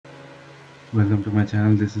Welcome to my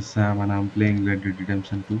channel. This is Sam and I'm playing Red Dead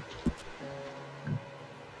Redemption 2.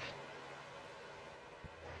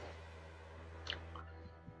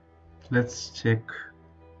 Let's check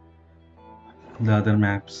the other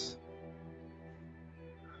maps.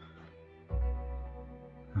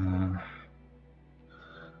 Uh,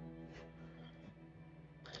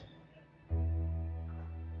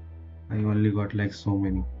 I only got like so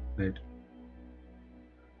many, right?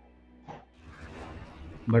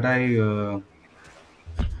 But I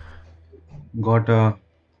got a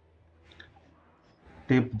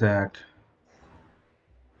tip that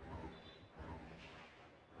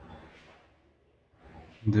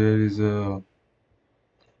there is a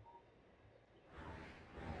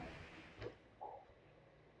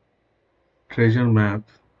treasure map,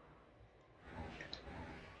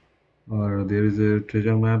 or there is a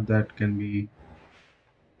treasure map that can be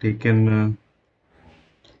taken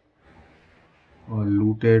or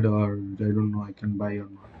looted, or I don't know, I can buy or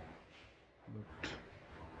not.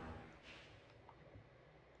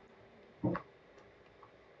 But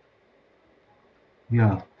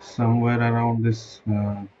yeah, somewhere around this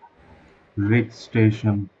rig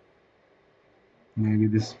station, maybe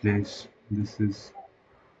this place. This is.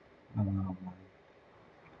 Uh,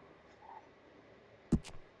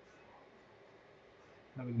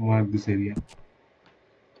 I will mark this area.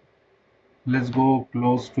 Let's go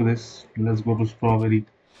close to this. Let's go to Strawberry.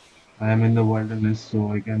 I am in the wilderness,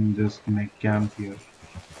 so I can just make camp here.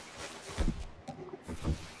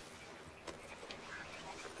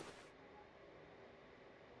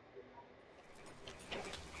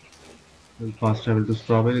 We'll fast travel to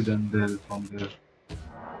Strawberry, then there from there.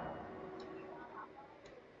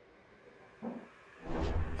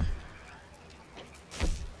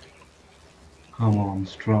 Come on,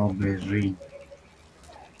 Strawberry.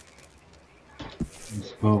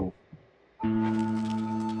 Let's go.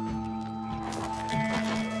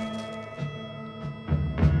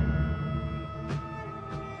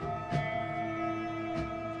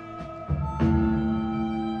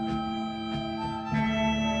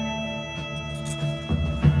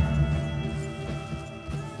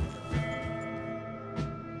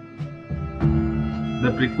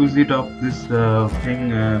 The prerequisite of this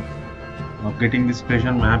thing of getting this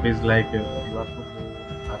treasure map is like you have to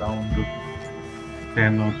go around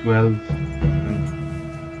 10 or 12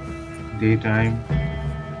 daytime,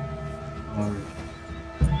 or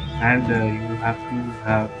and you have to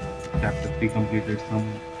have chapter 3 completed, some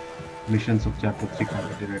missions of chapter 3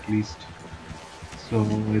 completed at least. So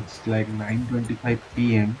it's like 9:25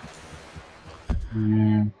 p.m.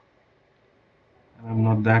 I'm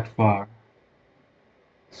not that far.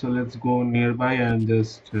 So let's go nearby and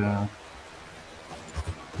just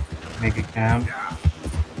make a camp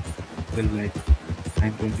till like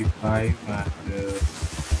 9:25 and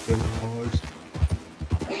 12 hours.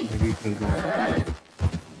 Maybe it will go.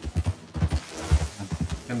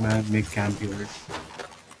 Can make camp here.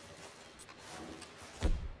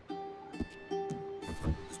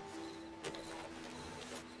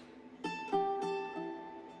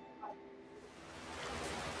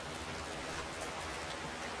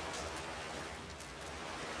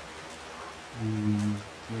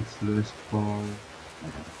 Let's rest for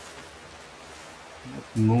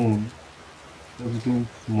noon. Let's do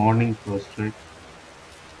morning first, right?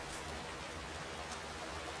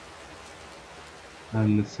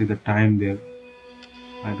 And let's see the time there.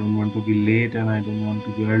 I don't want to be late and I don't want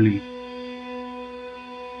to be early,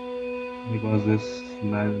 because this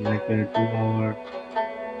like a 2-hour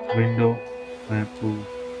window I have to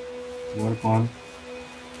work on.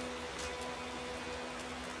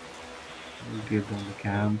 We'll get on the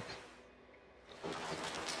camp.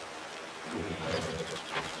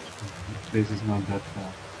 This place is not that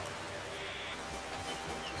far.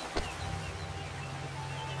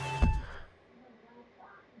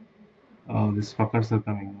 Oh, these fuckers are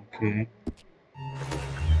coming. Okay.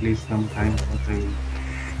 Please some time for I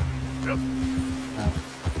will.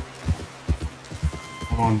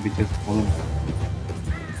 Come on, bitches, follow me.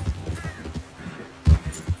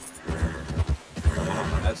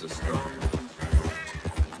 That's a strong.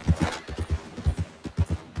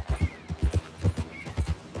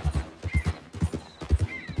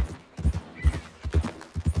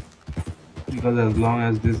 Because as long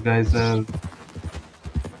as these guys are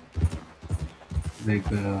like,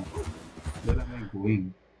 where am I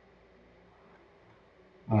going?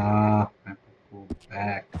 I have to go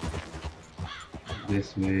back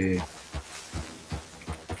this way.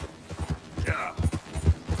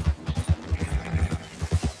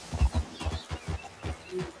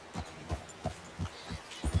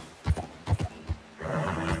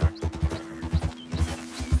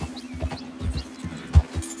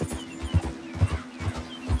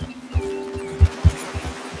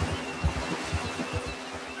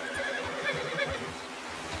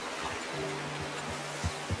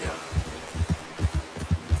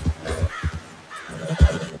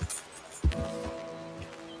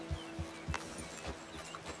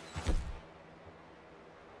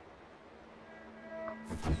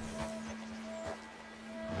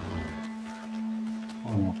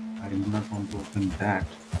 that.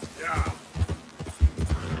 Yeah.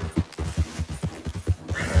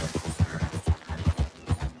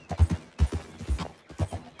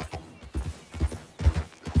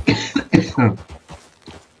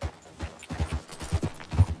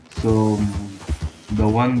 So the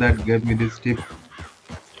one that gave me this tip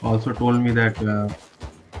also told me that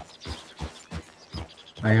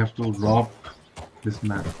I have to rob this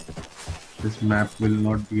map. This map will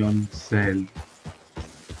not be on sale.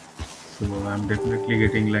 So I'm definitely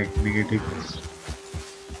getting like negative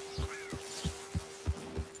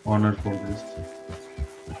honor for this.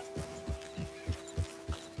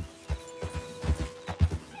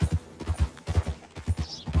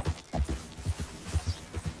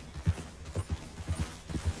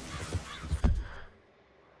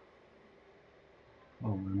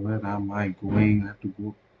 Oh man, where am I going? I have to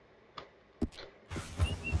go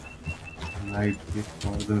right bit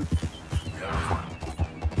further.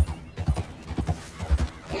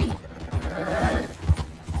 This guy is about.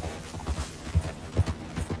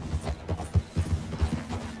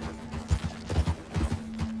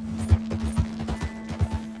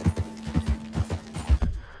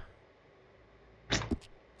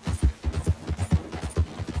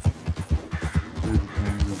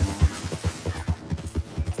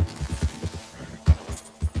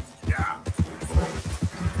 Yeah.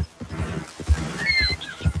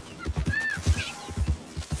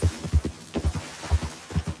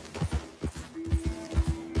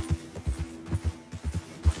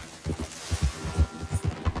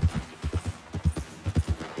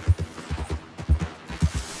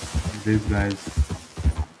 These guys.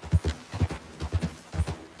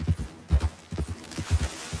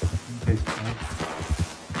 I think I spotted.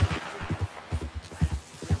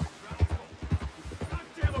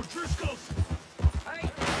 Goddamn O'Driscolls! Hey!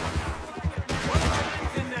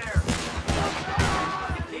 What's in there?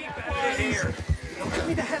 Keep out of here! Now get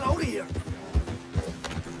me the hell out of here!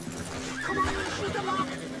 Come on, shoot them up!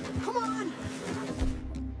 Come on!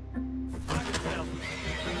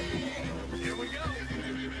 Here we go!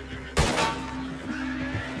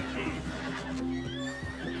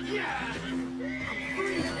 Yeah! I'm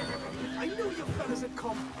free! I knew you fellas had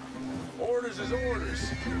come! Orders is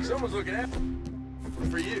orders. Someone's looking out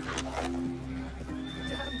for you.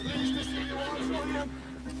 Damn pleased to see you all so young!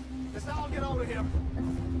 Let's all get out of here!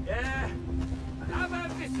 Yeah. How about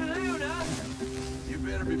the saloon, huh? You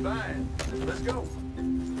better be buying. Let's go.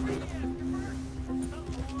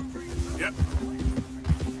 Yep.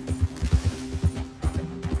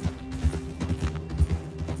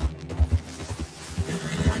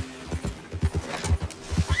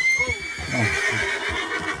 Oh shit.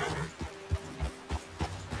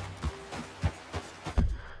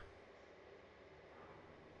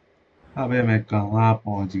 अबे मैं कहाँ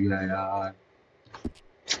पहुँच गया यार.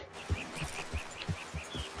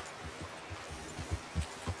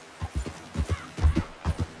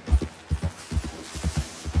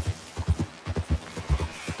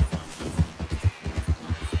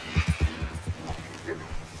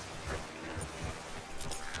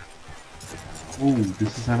 Oh,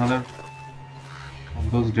 this is another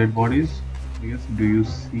of those dead bodies. I guess. Do you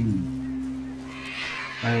see?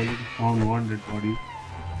 I already found one dead body.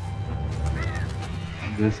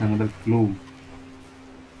 There's another clue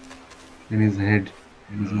in his head,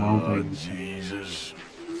 in his mouth, I Oh, guess. Jesus.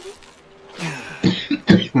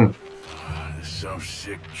 So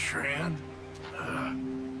sick, Tran.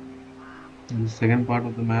 In the second part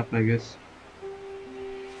of the map, I guess,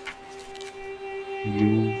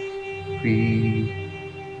 you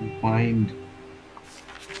find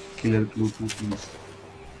killer clue 2 piece.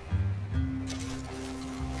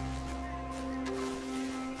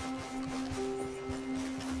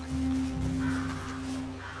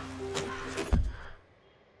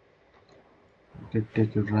 Okay,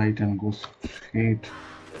 take it right and go straight.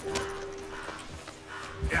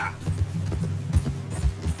 Yeah.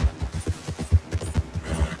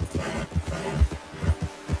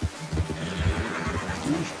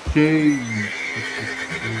 Shade.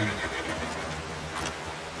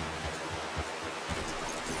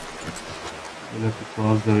 We'll have to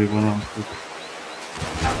cross the river on foot.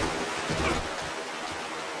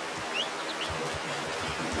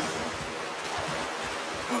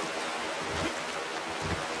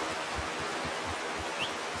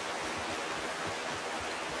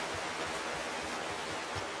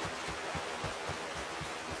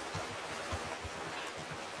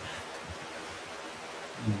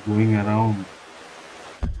 Going around.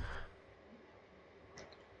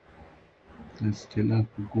 I still have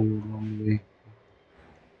to go a long way.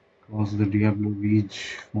 Cross the Diablo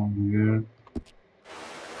Beach from here.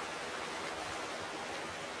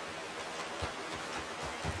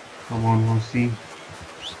 Come on, Horsey.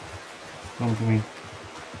 Come to me.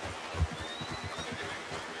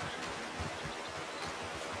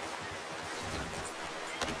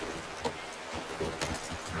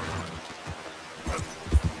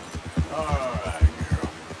 Alright, girl.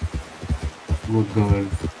 Good girl.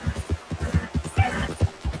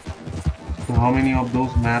 So how many of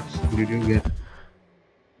those maps did you get?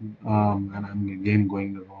 And I'm again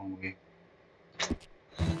going the wrong way.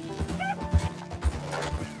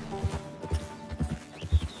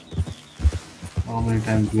 How many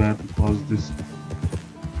times do I have to pause this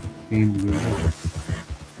pain video?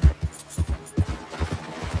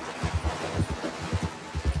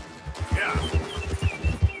 Yeah.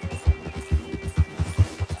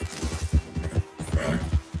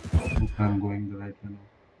 Hope I'm going the right way now.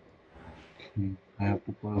 Okay, I have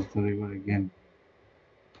to cross the river again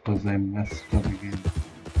because I messed up again.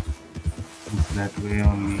 It's that way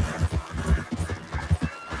only.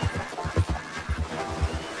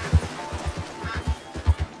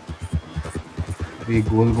 ये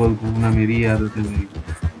गोल गोल घूमना मेरी ही आदत है भाई.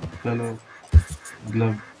 चलो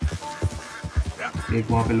मतलब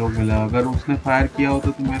एक वहाँ पे लोग मिला, अगर उसने फायर किया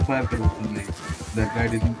होता तो मैं फायर कर सकता नहीं. That guy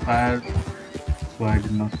didn't fire, so I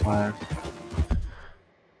did not fire.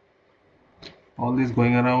 All this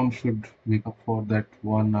going around should make up for that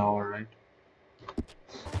 1 hour, right?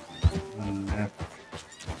 Left.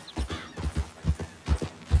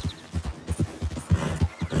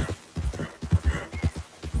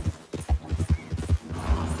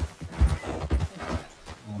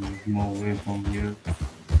 There's no way from here.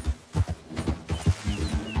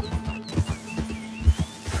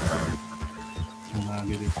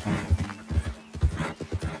 आगे देखता हूँ.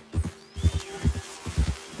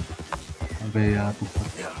 अबे यार तो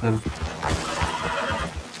पत्थर.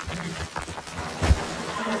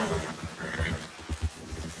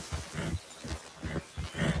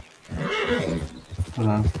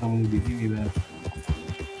 रास्ता मुझे दिख ही नहीं रहा है.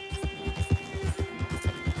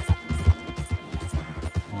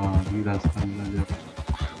 हाँ ये रास्ता मिला जब.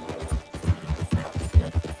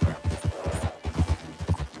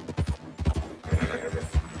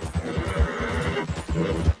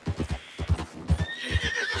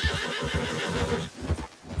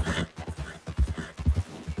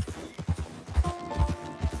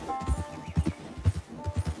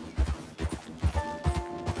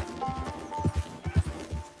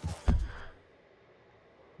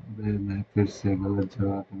 मैं फिर से गलत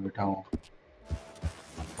जगह पे बैठा हूँ.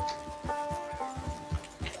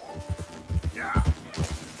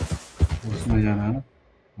 उसमें जाना है ना.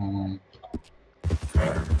 हाँ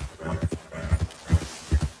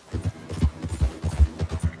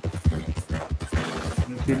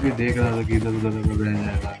मैं फिर भी देख रहा था कि इधर उधर अगर रह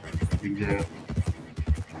जाएगा दिख जाएगा.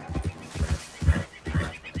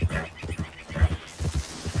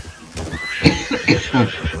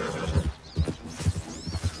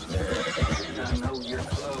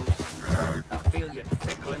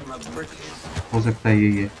 हो सकता है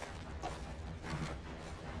यही है.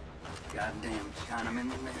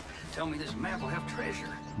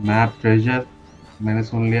 मैप ट्रेजर मैंने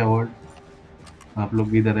सुन लिया वर्ड. आप लोग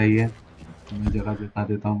भी इधर आइए. मैं जगह दिखा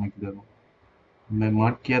देता हूँ मैं किधर हूँ. मैं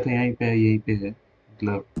मार्क किया था यहीं पे है.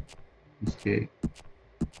 मतलब इसके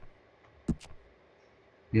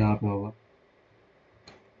यहाँ पे होगा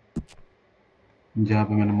जहाँ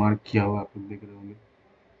पे मैंने मार्क किया हुआ. आप लोग देख रहे होंगे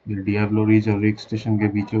ये डियाब्लो रिज और रिक स्टेशन के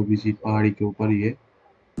बीचों बीच पहाड़ी के ऊपर ही है.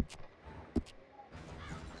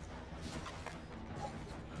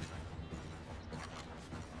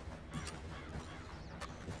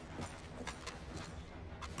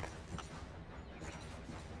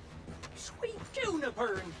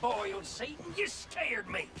 Juniper and boiled Satan, you scared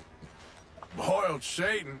me. Boiled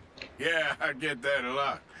Satan? Yeah, I get that a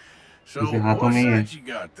lot. So what's that you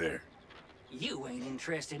got there? You ain't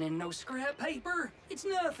interested in no scrap paper. It's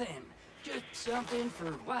nothing. Just something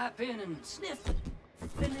for wiping and sniffing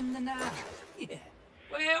in the night. Yeah.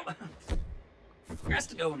 Well, got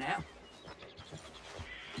to go now.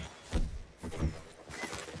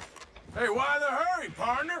 Hey, why the hurry,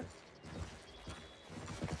 partner?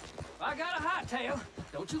 I got a hightail.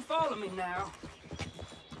 Don't you follow me now.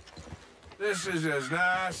 This is as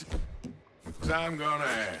nice as I'm gonna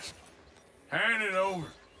ask. Hand it over.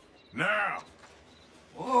 Now.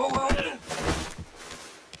 Whoa, whoa.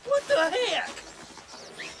 What the heck?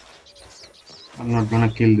 I'm not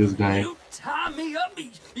gonna kill this guy. You tie me up,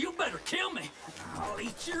 you better kill me. I'll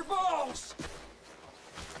eat your balls.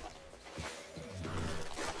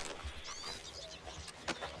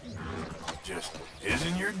 just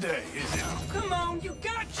isn't your day, is it? Come on, you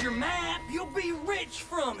got your map. You'll be rich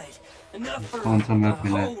from it. Enough for कौन सा a map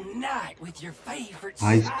मिला है? whole night with your favorite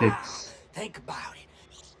high style. Stakes Think about it.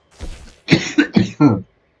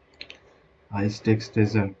 high stakes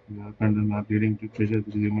treasure. You are content map leading to treasure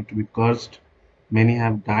which is rumored to be cursed. Many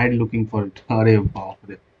have died looking for it. अरे बाप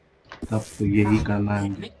रे, तब तो यही करना है Let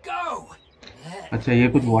मुझे। me go. अच्छा, ये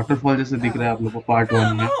कुछ वाटरफॉल जैसे दिख रहा है आप लोग को पार्ट 1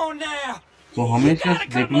 Come में, on now. तो You हमेशा gotta cut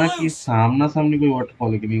me देखना कि loose. सामना सामने कोई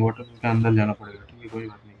वाटरफॉल है कि नहीं। वाटरफॉल के अंदर जाना पड़ेगा, ठीक है, कोई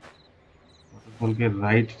बात नहीं। वाटरफॉल के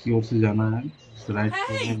राइट की ओर से जाना है, इस राइट की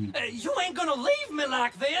ओर Hey, में, you ain't gonna leave me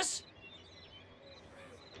like this.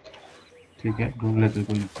 ठीक है, ढूंढ लेते,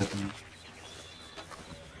 कोई दिक्कत नहीं।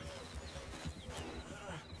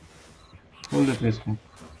 खोल देते इसको।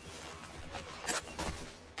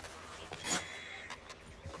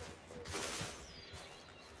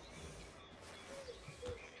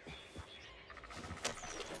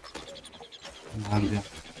 भाग जा।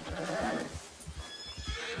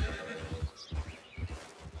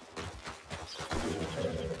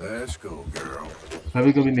 Let's go, girl.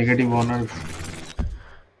 कभी कभी नेगेटिव ऑनर।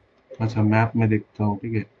 अच्छा, मैप में देखता हूँ,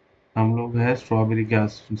 ठीक है। हम लोग है स्ट्रॉबेरी के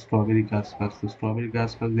आसपास, तो स्ट्रॉबेरी के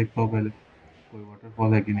आसपास देखता हूँ पहले कोई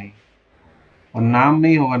वाटरफॉल है कि नहीं। और नाम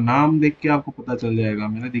नहीं होगा, नाम देख के आपको पता चल जाएगा।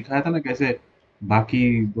 मैंने दिखाया था ना कैसे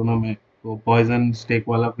बाकी दोनों में, तो पॉइजन स्टेक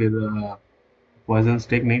वाला, फिर पॉइजन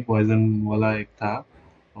स्टेक नहीं, पॉइजन वाला एक था,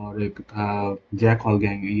 और एक था जैक हॉल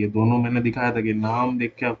गैंग। ये दोनों मैंने दिखाया था कि नाम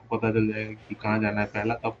देख के आपको पता चल जाएगा कि कहाँ जाना है।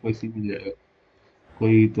 पहला तो आपको इसी मिल जाएगा।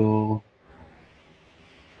 कोई तो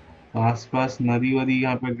आसपास नदी वदी,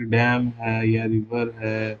 यहाँ पे डैम है या रिवर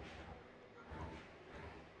है,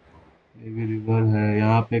 ये भी रिवर है।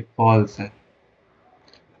 यहाँ पे एक फॉल्स है,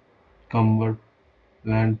 कम्बर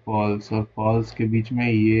लैंड फॉल्स, और फॉल्स के बीच में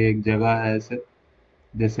ये एक जगह है ऐसे,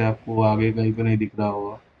 जैसे आपको आगे कहीं पे नहीं दिख रहा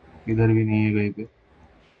होगा, इधर भी नहीं है कहीं पे।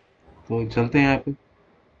 तो चलते हैं यहाँ पे,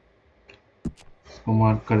 इसको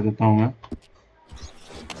मार्क कर देता हूँ मैं।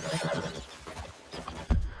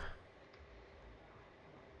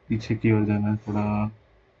 पीछे की ओर जाना है थोड़ा।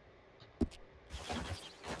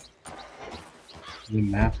 ये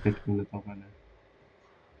मैप सेट कर लेता हूँ पहले।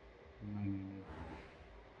 नहीं, नहीं,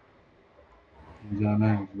 नहीं, जाना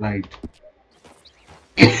है right.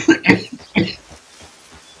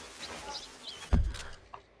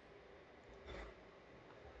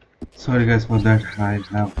 Sorry guys for that, I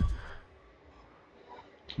have,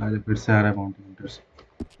 अरे फिर से आ रहा है बाउंटी हंटर्स।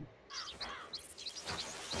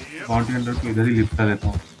 बाउंटी हंटर को इधर ही लिपटा लेता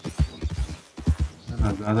हूँ, है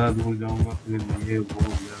ना। ज़्यादा दूर जाऊंगा फिर ये वो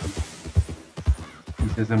या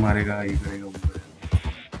पीछे से मारेगा, ये करेगा, वो करेगा।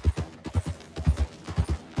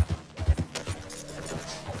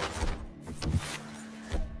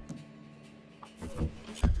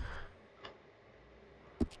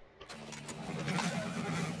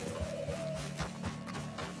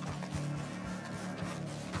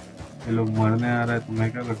 ये लोग मरने आ रहा है तो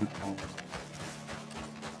मैं क्या कर सकता हूँ?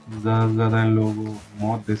 ज़्यादा से ज़्यादा इन लोगों को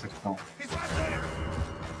मौत दे सकता हूँ। He's right there.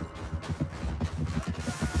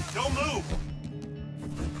 Don't move,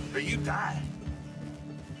 or you die.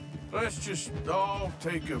 Let's just all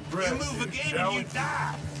take a breath. You move here, again and you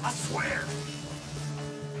die. I swear.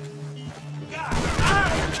 God.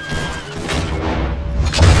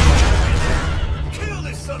 Kill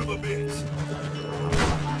this son of a bitch.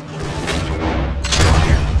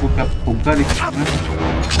 वो क्या फुग्गा दिखा है?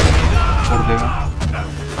 कर देगा।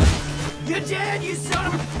 You're dead, you son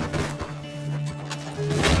of a...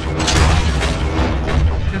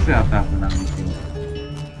 कैसे आता है अपना नीचे?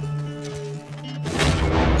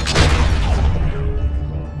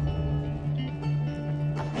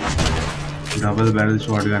 डबल बैरल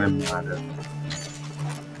शॉटगन है मार।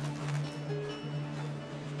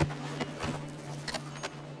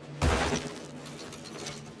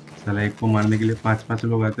 साला एक को मारने के लिए 5-5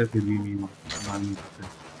 लोग आते हैं, फिर भी नहीं मार नहीं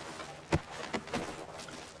सकते।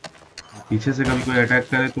 पीछे से कभी कोई अटैक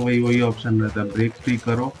करे तो वही ऑप्शन रहता है, ब्रेक फ्री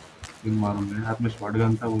करो फिर मारो। मेरे हाथ में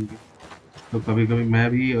शॉटगन था बोल के, तो कभी कभी मैं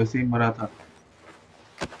भी वैसे ही मरा था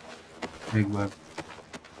एक बार।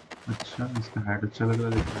 अच्छा, इसका हेड अच्छा लग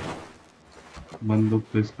रहा है, बंदूक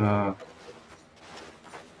पे इसका।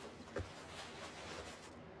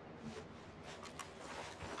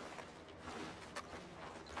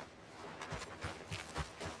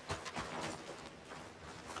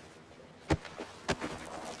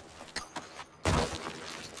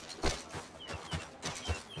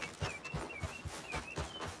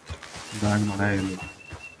 गांड मारा है ये लोग।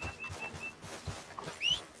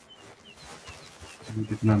 ये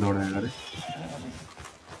कितना दौड़ेगा रे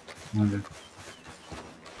मुझे।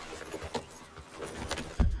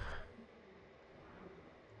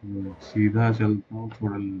 सीधा चलता हूँ,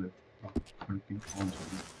 थोड़ा करके पहुंच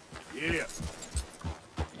गया।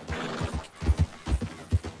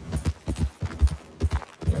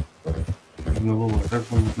 हम लोगों को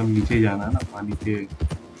वाटरफॉल मतलब नीचे ही जाना है ना, पानी के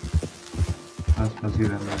आस-पास ही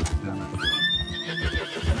रहना जाना है।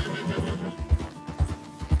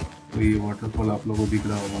 तो ये वाटरफॉल आप लोगों को दिख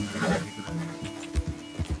रहा होगा, मुझे नहीं दिख रहा है।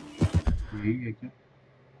 यही है क्या?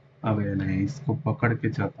 अबे नहीं, इसको पकड़ के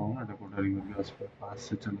जाता हूँ ना डकोटा रिवर के पास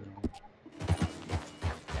से चले जाऊँ।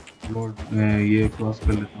 लोड ये क्रॉस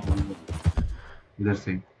कर लेता हूँ हम लोग इधर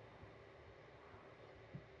से।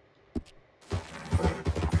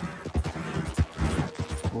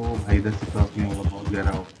 ओ भाई, इधर से क्रॉस नहीं होगा, बहुत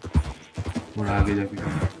गहरा होगा, थोड़ा आगे जाके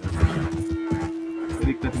करना पड़ेगा। कोई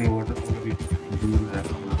दिक्कत नहीं, वाटरफॉल अभी दूर है।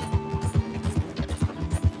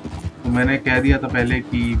 तो मैंने कह दिया था पहले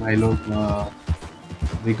कि भाई लोग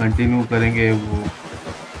अभी कंटिन्यू करेंगे वो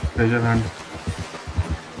ट्रेजर हंट।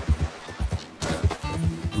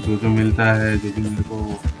 जो जो मिलता है, जो भी मेरे को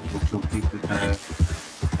जो ठीक देता है,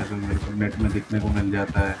 अगर मेरे को नेट में दिखने को मिल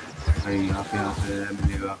जाता है भाई यहाँ पे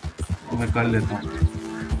मिलेगा, तो मैं कर लेता हूँ,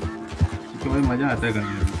 क्योंकि भाई मज़ा आता है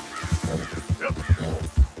करने में।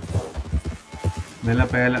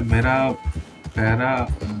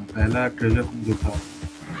 पहला ट्रेजर जो था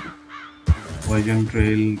वर्जन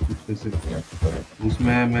ट्रेल कुछ ऐसे,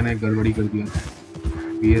 उसमें मैंने गड़बड़ी कर दिया था,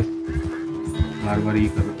 पीएस बार बार ये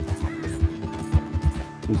कर रहा था,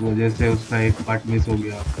 उस वजह से उसका एक पार्ट मिस हो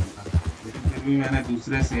गया। लेकिन फिर भी मैंने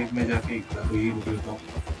दूसरे सेव में जाके तो ये रुक लेता हूँ,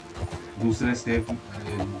 दूसरे सेव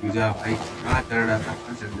गिजा भाई कहाँ चढ़ रहा था,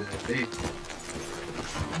 कहाँ चढ़ रहे थे।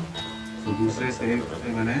 तो दूसरे सेव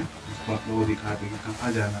से मैंने उसको आप लोगों को दिखा दी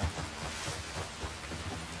कहाँ जाना है।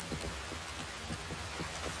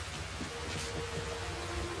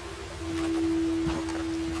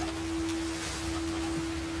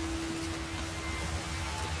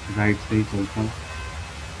 राइट से ही चलता हूँ।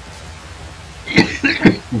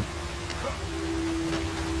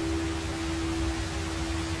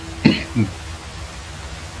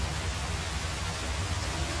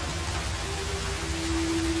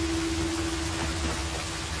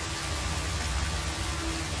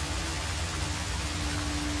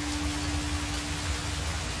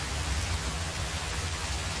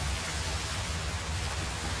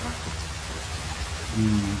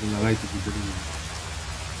 तो लगा ही तो पीछे भी नहीं।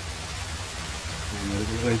 तो मेरे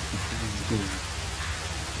को लगा इस पीछे में नीचे होगा,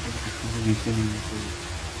 तो पीछे से नीचे नहीं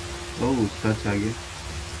तो ओ सच आ गया।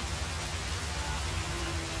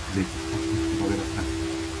 देखो वगैरह था।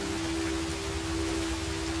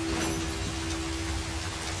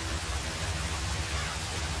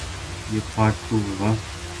 ये पार्ट 2 होगा।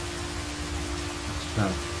 अच्छा,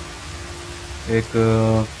 एक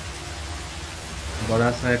बड़ा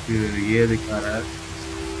सा एक ये दिखा रहा है,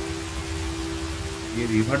 ये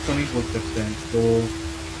रिवर तो नहीं बोल सकते हैं तो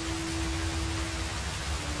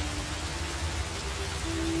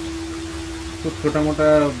छोटा मोटा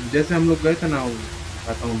जैसे हम लोग गए थे ना, वो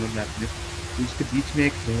बताता हूँ मैं मैप में, तो उसके बीच में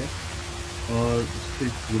एक है और उससे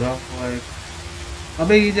जुड़ा हुआ एक।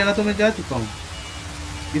 अबे ये जगह तो मैं जा चुका हूँ,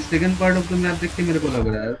 इस second part of the map देख के मेरे को लग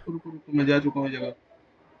रहा है, रुको रुको रुको, मैं जा चुका हूँ जगह।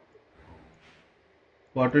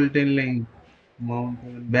 पोर्टल 10 नहीं, माउंट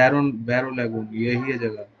बैरो लैगून, यही है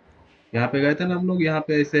जगह। यहाँ पे गए थे ना हम लोग, यहाँ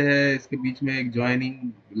पे ऐसे है, इसके बीच में एक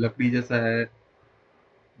ज्वाइनिंग लकड़ी जैसा है।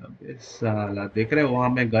 अबे साला, देख रहे हो, वहां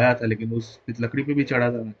मैं गया था लेकिन उस लकड़ी पे भी चढ़ा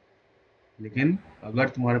था मैं। लेकिन अगर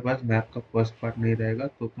तुम्हारे पास मैप का फर्स्ट पार्ट नहीं रहेगा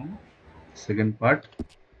तो तुम सेकंड पार्ट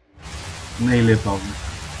नहीं ले पाओगे।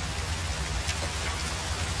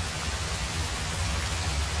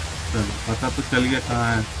 चलो, पता तो चल गया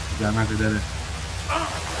कहाँ है, जाना किधर है।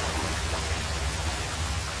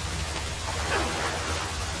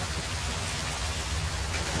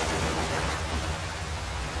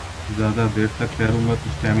 ज़्यादा देर तक तैरूंगा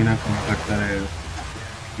तो स्टेमिना कम करता रहेगा।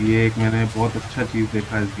 ये एक मैंने बहुत अच्छा चीज़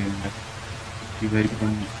देखा इस गेम में कि भाई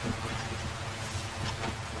तुम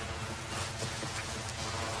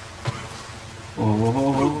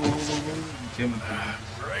ओहो नीचे मत गिरना।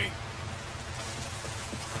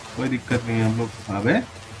 कोई दिक्कत नहीं है, हम लोग अबे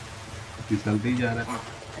फिसलते ही जा रहा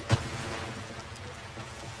है।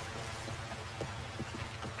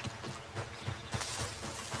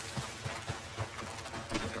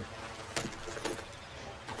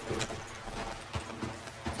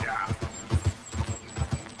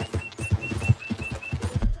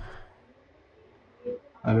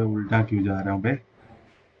 अबे उल्टा क्यों जा रहा हूँ बे,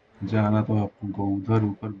 जाना तो आपको उधर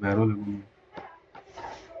ऊपर बैरो लगूंगा।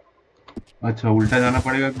 अच्छा, उल्टा जाना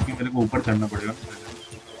पड़ेगा क्योंकि मेरे को ऊपर चढ़ना पड़ेगा,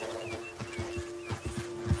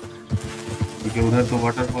 क्योंकि उधर तो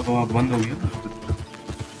वाटरफॉल वहाँ बंद हो गया ना।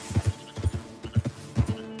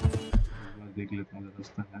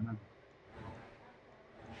 है ना।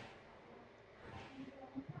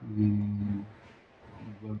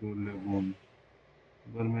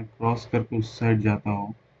 अगर मैं क्रॉस करके उस साइड जाता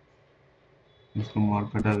हूँ, इसको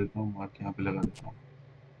मार्क हटा देता हूँ, मार्क यहाँ पे लगा देता हूँ,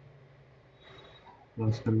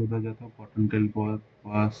 क्रॉस करके उधर जाता हूँ, कॉटन टेल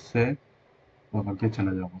पास से पकड़ के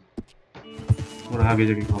चला जाऊँगा और आगे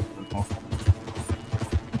जाके क्रॉस करता हूँ।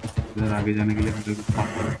 इधर आगे जाने के लिए मुझे कुछ काम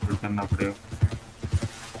करना पड़ेगा।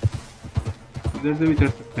 इधर से भी चढ़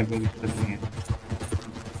सकते हैं, कोई दिक्कत नहीं है।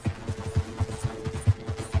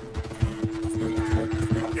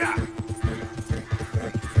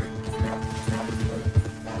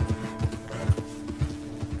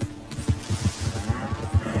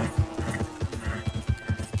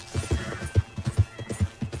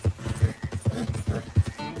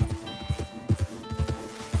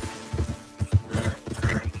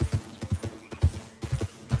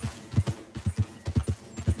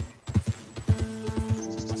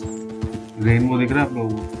 रेनबो दिख रहा है आप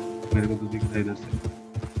लोगों को? मेरे को तो दिख रहा है इधर से,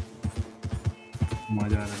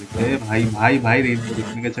 मजा आ रहा दिख रहा है। भाई भाई भाई रेनबो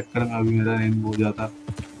दिखने के चक्कर में अभी मेरा रेनबो हो जाता,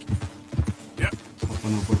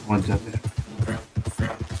 अपन ऊपर पहुंच जाते हैं।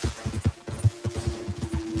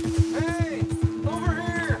 Hey, over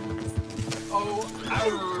here. Oh, I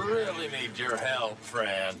really need your help,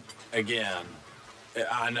 friend. Again.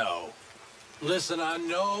 I know. Listen, I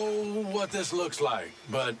know what this looks like,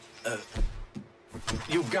 but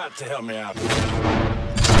you've got to help me out.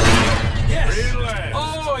 Yes. Relax.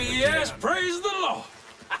 Oh, yes. Praise the Lord.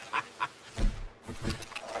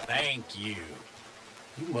 Thank you.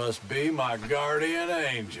 You must be my guardian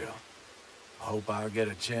angel. I hope I'll get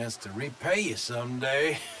a chance to repay you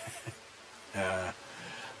someday.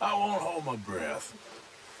 I won't hold my breath.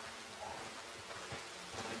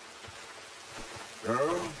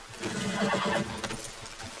 Girl?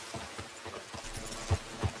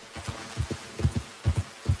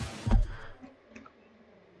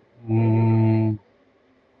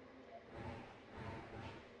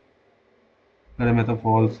 अरे मैं तो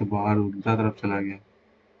fall से बाहर उल्टा तरफ चला गया।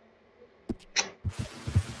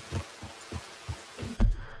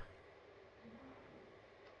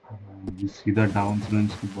 सीधा डाउन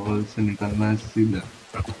रेंज की बॉल से निकलना है सीधा।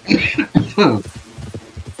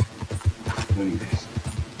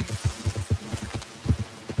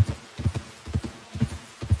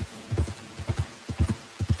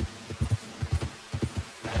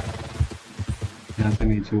 यहाँ से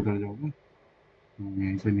नीचे उतर जाओगे,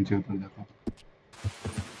 यहीं से नीचे उतर जाता हूँ।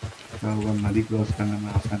 क्या होगा, नदी क्रॉस करने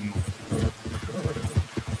में आसानी होगी।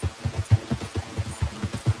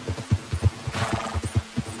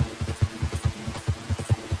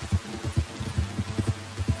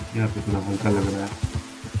 यहाँ पे थोड़ा हल्का लग रहा है,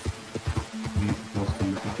 क्रॉस कर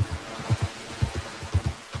लेता हूँ।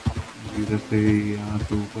 इधर से यहाँ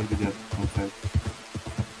से ऊपर भी जा सकता हूँ शायद।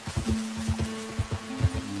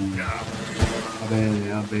 अबे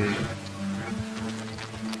अबे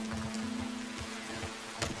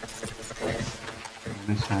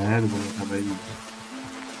मैंने शायद बोला था भाई,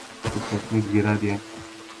 तो सचमुच गिरा दिया।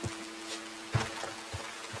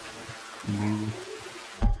 नहीं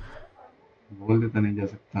बोल देता नहीं जा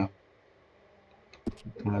सकता,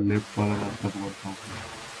 थोड़ा लेफ्ट वाला रास्ता पकड़ता हूँ।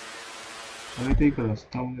 अभी तो एक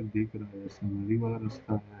रास्ता मुझे दिख रहा है, जैसे नदी वाला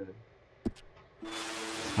रास्ता है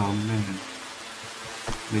सामने है,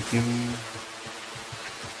 लेकिन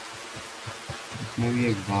इसमें भी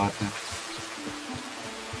एक बात है।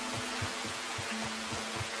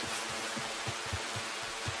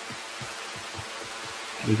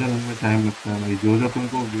 बेशक उनमें टाइम लगता है भाई, जो जब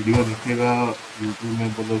तुमको वीडियो दिखेगा यूट्यूब में,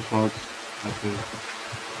 बोलो शॉर्ट्स या फिर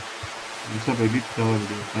ये सब एडिट किया हुआ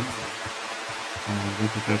वीडियो होता है ना। हाँ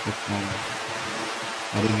वैसे कर सकता है।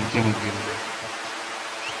 अरे नीचे मत गिरो,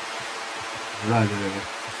 बड़ा आ जाएगा।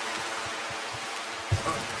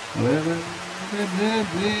 अरे अरे अरे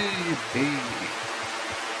अरे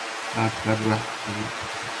क्या कर रहा है?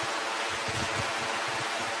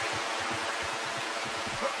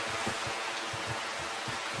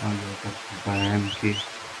 आ गया बहन की।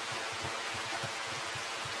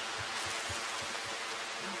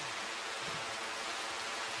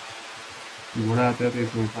 घोड़ा आता है तो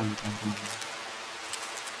इस उल्टा निकालता हूँ।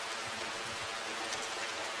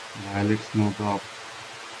 वायलेट स्नो ड्रॉप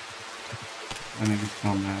मैंने किसका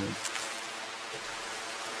है।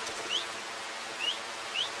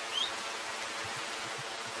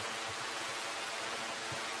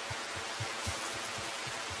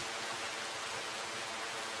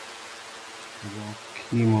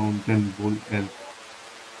 रॉकी माउंटेन बुल एल्क,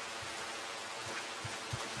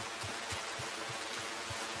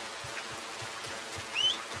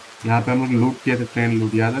 यहाँ पे हम लोग लूट किए थे, ट्रेन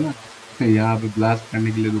लूट, याद है ना? यहाँ पे ब्लास्ट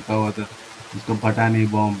करने के लिए रुका हुआ था। इसको फटा नहीं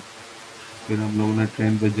बॉम्ब। फिर हम लोगों ने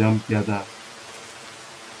ट्रेन पे जंप किया था।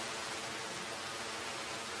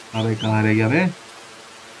 अबे कहाँ रह गया बे?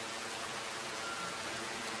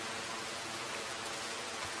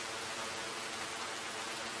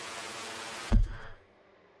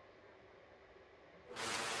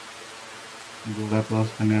 घोड़ा क्रॉस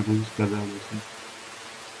करने की कोशिश कर रहा है उसे।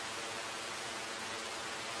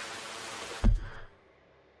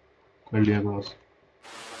 कर लिया क्रॉस।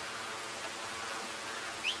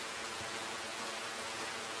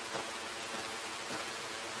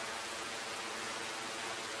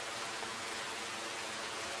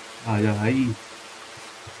 आजा भाई।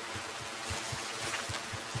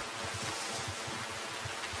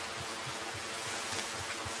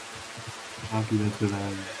 आप किधर से रहा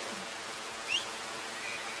है?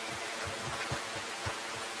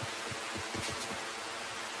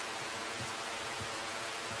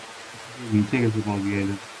 नीचे कैसे पहुंच गया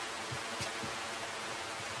इधर?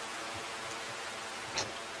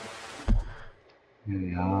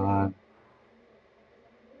 यार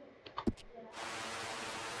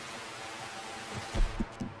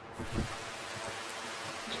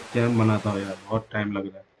कैम बनाता हूँ यार, बहुत टाइम लग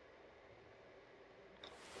रहा है।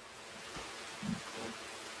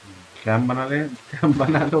 कैम बना ले, कैम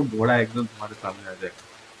बना लो, घोड़ा एकदम तुम्हारे सामने आ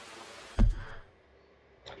जाएगा।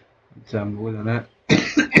 अच्छा हम लोग जाना है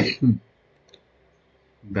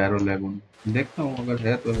बैरो लेगून। देखता हूँ अगर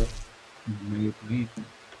है तो है, नहीं तो नहीं।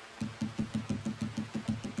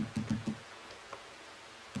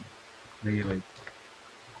 नहीं है भाई।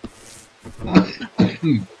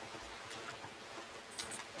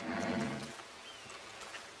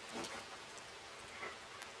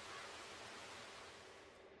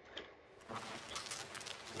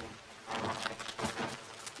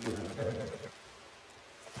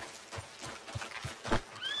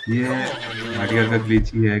 ये घाटिया का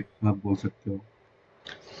ग्लिच ही है, आप बोल सकते हो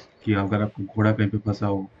कि अगर आपको घोड़ा कहीं पे फंसा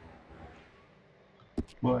हो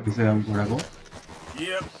तो ऐसे हम घोड़ा को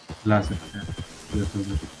ला सकते हैं जैसे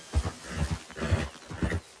उधर।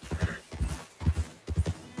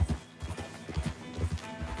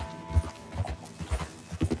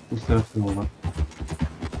 उस तरफ से होगा।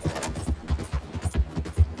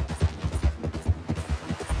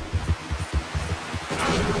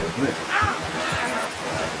 अरे,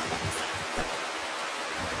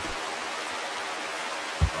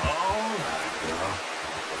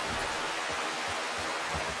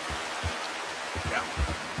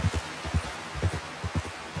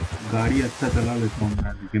 गाड़ी अच्छा चला लेता हूँ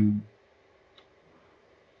मैं, लेकिन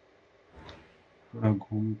थोड़ा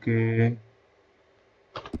घूम के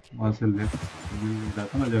वहां से लेफ्ट मिल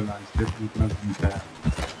जाता ना जगह, इसलिए तो इतना घूमता है।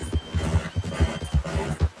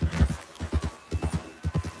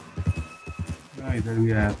 हाँ, इधर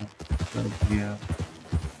भी आया था, सब किया,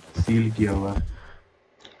 सील किया हुआ।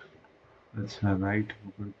 अच्छा राइट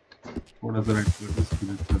होकर थोड़ा सा राइट होकर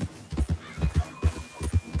सीधे चल।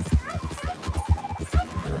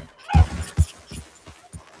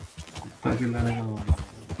 कुत्ता चिल्लाने का आवाज।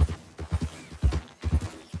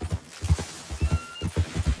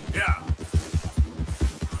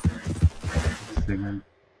 सेकंड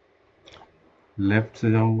लेफ्ट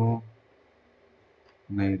से जाऊंगा,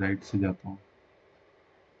 नहीं राइट से जाता हूँ।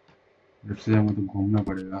 लेफ्ट से जाऊंगा तो घूमना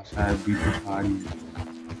पड़ेगा, शायद बीच में पहाड़ी है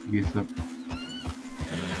ये सब।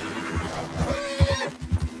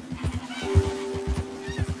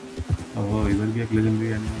 ओह इधर भी एक लेजेंडरी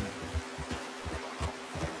एनिमल है।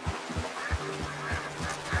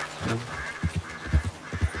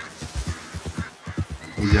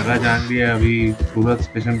 तो जगह जान लिया, अभी सूरत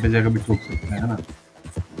स्टेशन पे जाकर भी ठोक सकते हैं, है ना।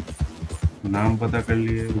 नाम पता कर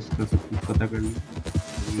लिए, उसका सब कुछ पता कर लिए,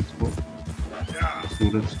 अभी इसको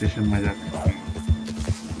सूरत स्टेशन में जाकर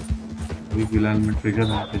अभी फिलहाल मैं ट्रिगर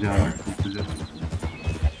वहाँ पे जा रहा हूँ।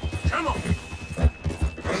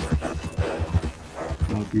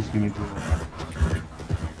 तो 30 मिनट हुआ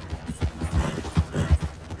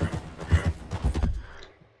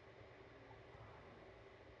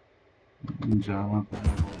जाना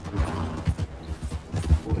पड़ेगा।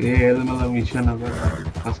 ये है तो मतलब मिशन अगर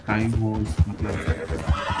बस टाइम हो, मतलब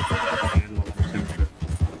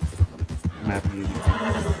मैप में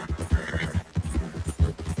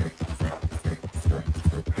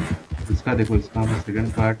इसका देखो, इसका मैं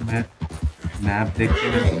सेकंड पार्ट में मैप देख के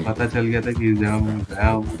मेरे को पता चल गया था कि जब मैं गया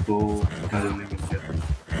हूँ तो पता चलने मिल गया था।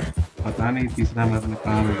 पता नहीं तीसरा मैप में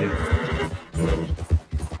कहाँ मिलेगा।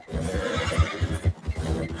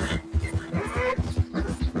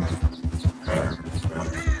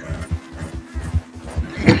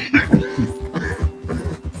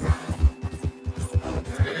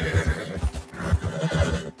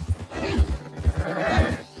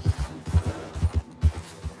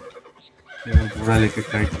 घोड़ा लेके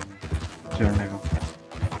ट्राई करेंगे चढ़ने का।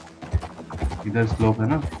 इधर स्लोप है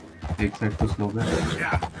ना, एक साइड तो स्लोप है,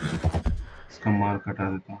 इसका मार्क हटा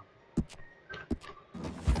देता हूँ।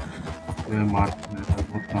 तो ये मार्क मेरे पास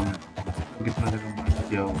बहुत कम है, कितना जगह मार्क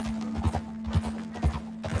किया हो।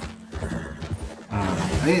 हाँ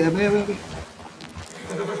अरे अबे अबे अबे,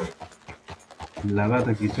 लगा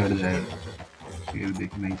था कि चढ़ जाएगा, फिर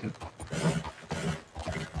देख नहीं चढ़।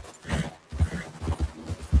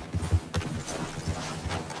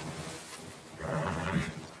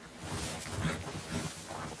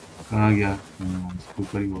 कहाँ गया? इसके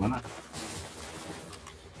ऊपर ही होगा ना,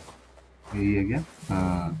 यही है क्या?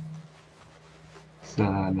 हाँ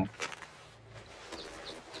साला,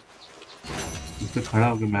 इस पे खड़ा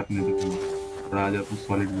होकर मैप नहीं देखूंगा, थोड़ा आ जाता हूँ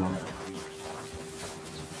सॉलिड ग्राउंड।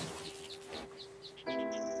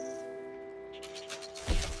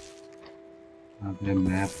 हाँ फिर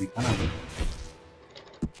मैप दिखा ना भाई।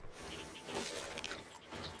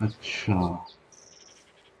 अच्छा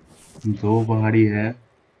दो पहाड़ी है।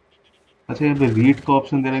 अच्छा यहाँ पे रीड का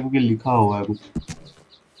ऑप्शन दे रहा है क्योंकि लिखा हुआ है कुछ,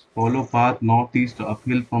 follow path north east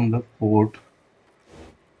uphill from the fort,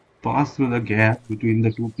 pass through the gap between the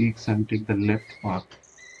two peaks and take the left path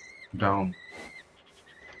down।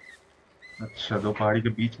 अच्छा दो पहाड़ी के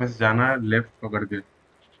बीच में से जाना है लेफ्ट पकड़ के,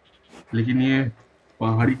 लेकिन ये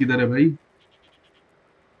पहाड़ी किधर है भाई?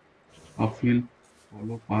 Uphill,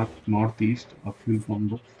 follow path north east uphill from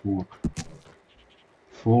the fort,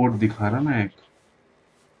 fort दिखा रहा ना एक।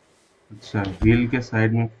 अच्छा हिल के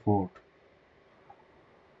साइड में फोर्ट,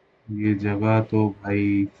 ये जगह तो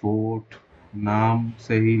भाई फोर्ट नाम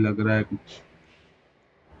से ही लग रहा है कुछ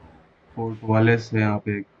फोर्ट वाले से, यहाँ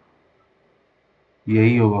पे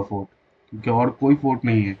यही होगा फोर्ट, क्योंकि और कोई फोर्ट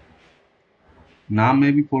नहीं है, नाम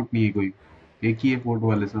में भी फोर्ट नहीं है कोई, एक ही है फोर्ट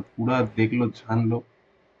वाले सब, पूरा देख लो छान लो।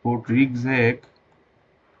 फोर्ट रिग्स है एक,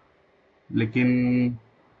 लेकिन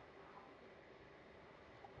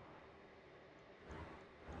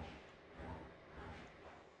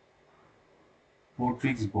फोर्ट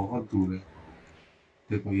रिग्स बहुत दूर है।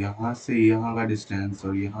 देखो यहाँ से यहाँ का डिस्टेंस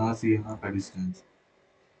और यहाँ से यहाँ का डिस्टेंस,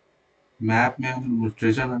 मैप में हम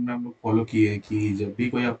ट्रेजर हंट में हम लोग फॉलो किए कि जब भी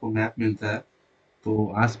कोई आपको मैप मिलता है तो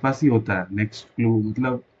आसपास ही होता है नेक्स्ट क्लू,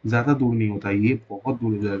 मतलब ज्यादा दूर नहीं होता, ये बहुत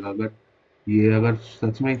दूर हो जाएगा। अगर ये अगर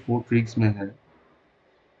सच में फोर्ट रिग्स में है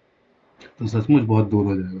तो सचमुच बहुत दूर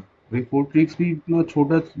हो जाएगा। भाई फोर्ट रिग्स भी इतना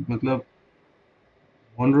छोटा, मतलब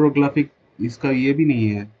मोनोग्राफिक इसका ये भी नहीं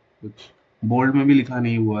है, कुछ बोल्ड में भी लिखा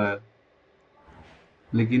नहीं हुआ है,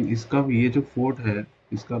 लेकिन इसका ये जो फोर्ट है,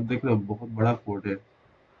 इसका आप देख रहे हो बहुत बड़ा फोर्ट है,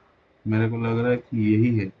 मेरे को लग रहा है कि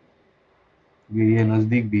यही है, ये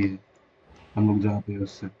नजदीक भी है हम लोग जहाँ पे है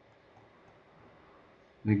उससे।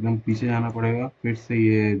 एकदम पीछे जाना पड़ेगा फिर से,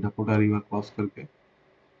 ये डकोटा रिवर क्रॉस करके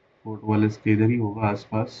फोर्ट वाले के इधर ही होगा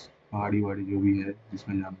आसपास, पहाड़ी वहाड़ी जो भी है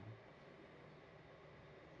जिसमें जाना है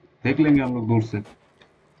देख लेंगे हम लोग दूर से।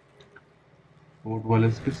 फोर्ट वाले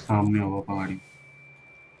के सामने होगा पहाड़ी।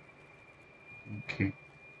 Okay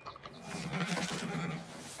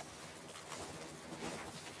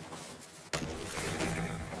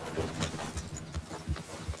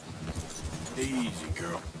Easy,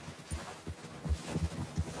 girl.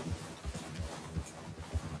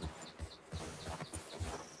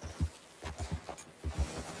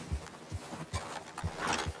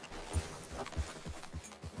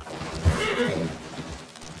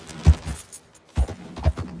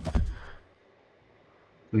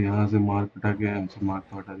 तो यहाँ से मार्क हटा के, अच्छा मार्क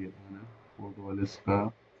तो हटा दिया था मैंने, फोर्ट वाले का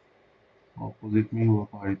ऑपोजिट में ही हुआ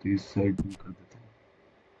पहाड़ी, तो इस साइड में कर देता हूँ।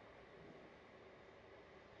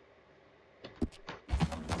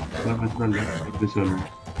 मैं थोड़ा लेफ्ट करके चलूँ,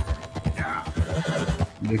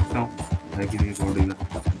 देखता हूँ है कि नहीं रोड इधर,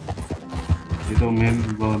 ये तो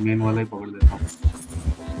मेन वाला ही पकड़ देता हूँ,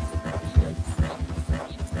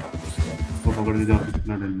 इसको पकड़ के जाओ तो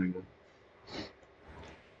कितना टाइम लगेगा।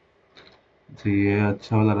 अच्छा ये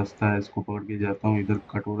अच्छा वाला रास्ता है, इसको पकड़ के जाता हूँ इधर,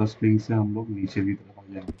 कटोरा स्प्रिंग से हम लोग नीचे की तरफ आ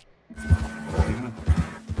जाएंगे, ठीक है ना?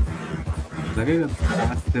 लगेगा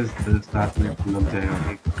 5 से 7 मिनट लग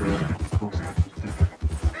जाएगा एक कटोरा स्प्रिंग क्रॉस करने से।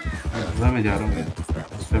 मैं में जा रहा हूँ,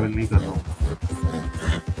 ट्रेवल नहीं कर रहा हूँ,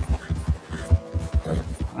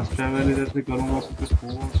 फास्ट ट्रैवल इधर से करूँगा क्योंकि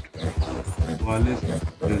फोर्ट वाले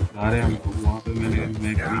जा रहे हैं हम लोग, वहाँ पे मैं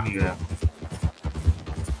कभी नहीं गया,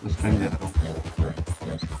 उस टाइम जा रहा हूँ,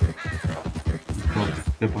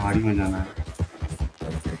 तो पहाड़ी में जाना है।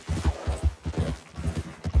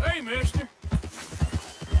 Hey, mister.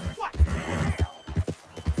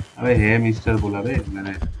 अबे है मिस्टर बोला बे,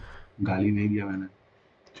 मैंने गाली नहीं दिया मैंने,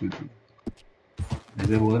 चूती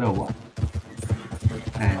ऐसे बोल रहा हुआ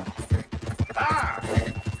है।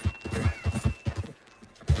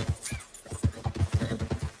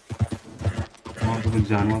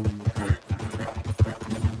 जानवर बंदूक चलाता है।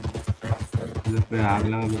 इधर पे आग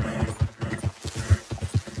लगा दो।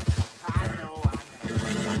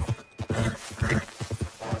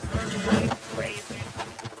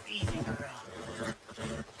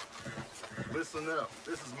 Listen up.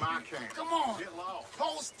 This is my camp. Come on. Get lost.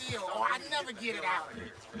 Hold still, or I never get it out.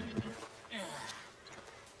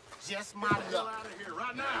 Just my Get luck. out of here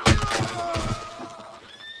right now.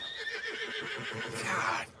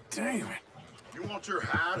 God damn it. You want your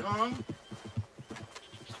hide hung?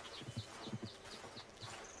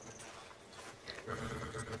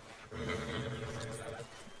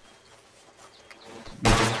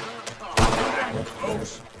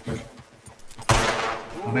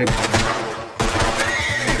 अबे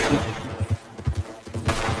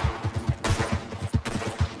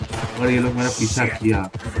और ये लोग मेरा पीछा किया।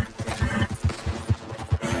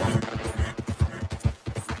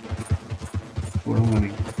 छोड़ूंगा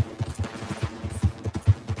नहीं।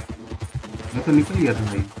 मैं तो निकल गया था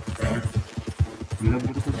भाई। मेरा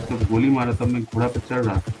मेरे को जब गोली मारा तब मैं घोड़ा पे चढ़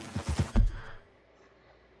रहा था।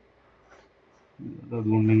 ज़्यादा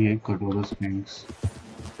दूर नहीं है कटोरा स्प्रिंग्स।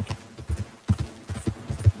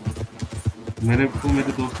 मेरे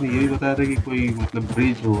दोस्त ने ये भी बताया था कि कोई मतलब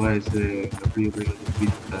ब्रिज होगा ऐसे लकड़ी का जो ब्रिज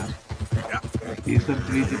होता है। ये सब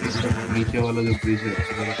ब्रिज नीचे वाला जो ब्रिज है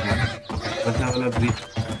वैसा वाला ब्रिज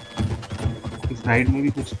के साइड में भी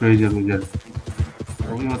कुछ ट्रेजर वेजर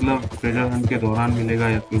वो भी मतलब ट्रेजर हंट के दौरान मिलेगा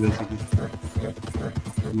या फिर वैसे कुछ।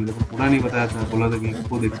 मेरे को पूरा नहीं बताया था, बोला था कि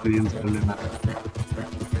खुद एक्सपीरियंस कर लेना।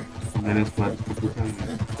 मैंने उसके बाद उसको पूछा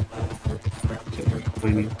चलो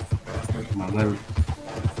कोई नहीं। मगर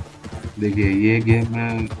देखिए ये गेम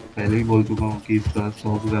मैं पहले ही बोल चुका हूँ कि इसका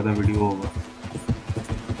 100 से ज़्यादा वीडियो होगा।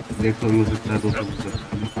 150 भी हो सकता है, 200 भी हो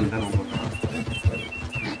सकता है, मैं चलता रहूँगा।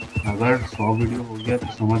 अगर 100 वीडियो हो गया तो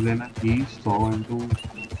समझ लेना कि 100 इंटू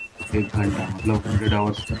 1 घंटा मतलब 100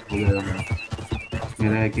 आवर्स हो जाएगा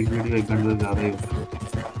मेरा एक वीडियो 1 घंटे से ज़्यादा ही होगा।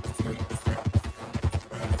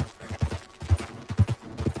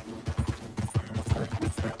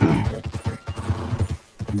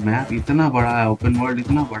 मैप इतना बड़ा है, ओपन वर्ल्ड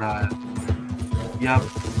इतना बड़ा है कि आप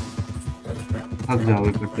थक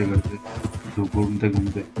जाओगे करते करते, तो घूमते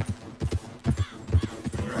घूमते।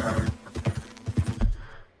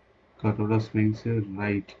 कटोरा स्प्रिंग से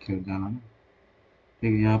राइट क्यों जाना ना।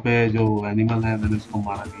 ठीक है, यहाँ पे जो एनिमल है मैंने उसको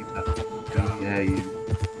मारा नहीं था, ये है ये।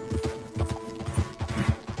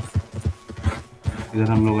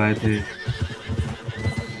 इधर हम लोग आए थे।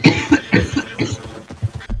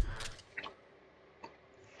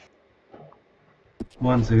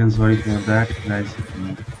 One second, sorry for that, guys.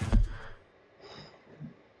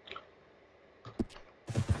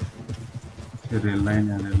 Rail line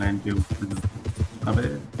है, रेल लाइन के ऊपर। अबे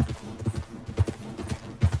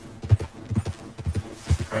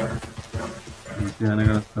नीचे आने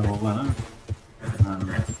का रास्ता होगा ना। हाँ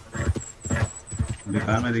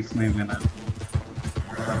बेकार में रिस्क नहीं लेना।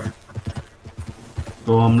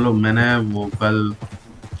 तो हम लोग मैंने वो कल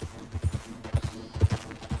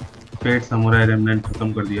पेट समुराई रेमनेंट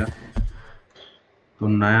खत्म कर दिया। तो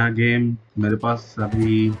नया गेम मेरे पास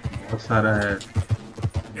अभी बहुत सारा है,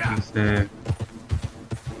 जैसे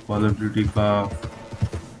कॉल ऑफ ड्यूटी का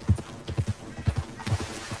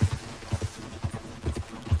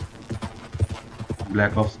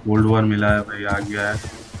ब्लैक ऑप्स कोल्ड वॉर मिला है भाई, आ गया है।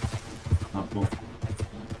 आप लोग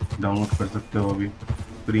डाउनलोड कर सकते हो अभी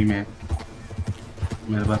फ्री में।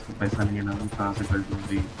 मेरे पास तो पैसा नहीं है ना, कहाँ से कर दूँ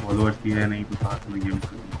भाई। फॉलोअर्स की है नहीं तो कहाँ से मैं गेम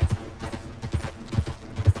कर दूँ।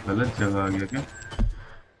 गलत जगह आ गया क्या?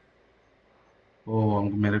 ओ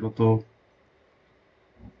मेरे को तो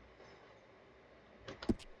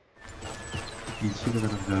पीछे की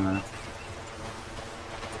तरफ जाना है।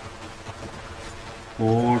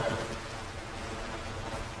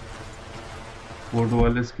 फोर्ट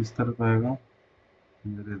वालेस किस तरफ आएगा?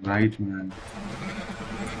 मेरे राइट में है,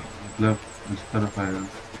 मतलब इस तरफ आएगा।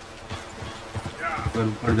 अगर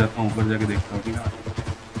ऊपर जाता हूँ, ऊपर जाके देखता हूँ। ठीक है,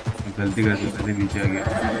 गलती करके पहले नीचे आ गया।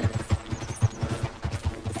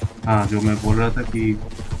 हाँ, जो मैं बोल रहा था कि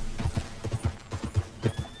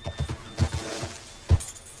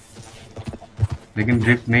लेकिन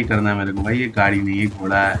ड्रिफ्ट नहीं करना है मेरे को भाई। ये गाड़ी नहीं, ये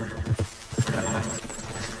घोड़ा है,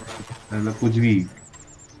 मतलब कुछ भी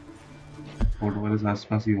फोटो वाले आस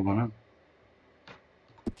पास ही होगा ना।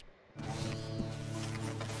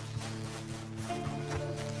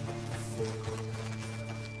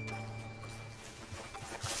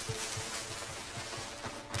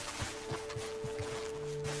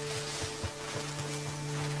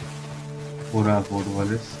 पूरा फोटो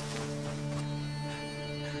वाले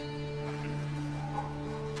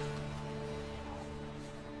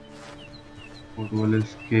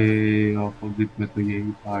फुटबॉलिस्ट के ऑपोजिट में तो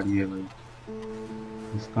यही पहाड़ी है भाई।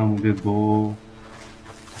 इसका मुझे दो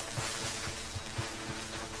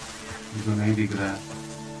तो नहीं दिख रहा है।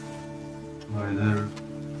 और इधर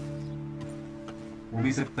हो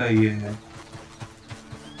भी सकता है ये है।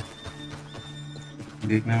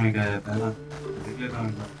 देखने में क्या जाता है ना, देख लेता हूँ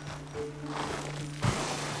एक बार।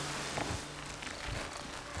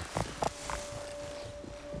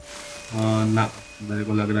 ना, मेरे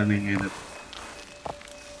को लग रहा नहीं है इधर।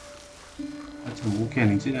 अच्छा वो क्या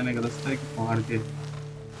नीचे जाने का रास्ता है कि पहाड़ के?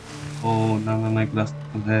 ओ ना ना ना, एक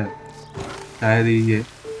रास्ता तो है, शायद यही है।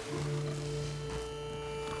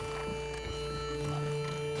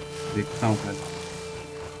 देखता हूँ पहले।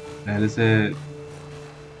 पहले से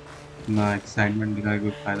ना एक्साइटमेंट दिखा के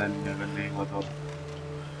कोई फायदा नहीं है, अगर नहीं हुआ तो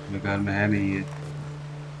बेकार में है नहीं है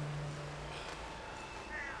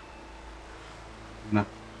ना।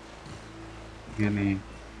 ये नहीं है।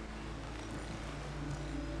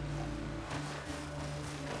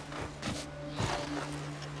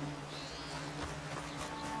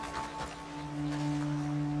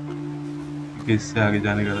 क्योंकि इससे आगे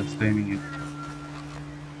जाने का रास्ता ही नहीं है।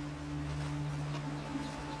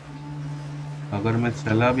 अगर मैं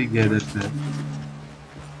चला भी गया इधर से,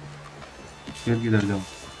 फिर किधर जाऊँ?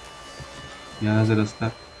 यहाँ से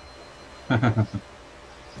रास्ता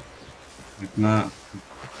इतना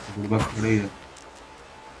गुड़बक थोड़ी है।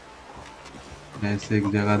 ऐसे एक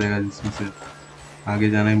जगह देगा जिसमें से आगे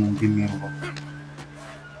जाना ही मुमकिन नहीं होगा।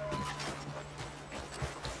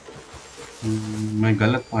 मैं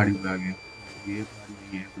गलत पहाड़ी पे आ गया। ये पहाड़ी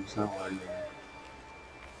नहीं है, दूसरा पहाड़ी है।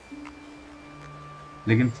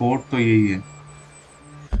 लेकिन फोर्ट तो यही है।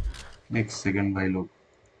 एक सेकंड भाई लोग।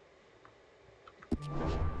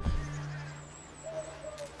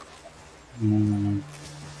 हम्म,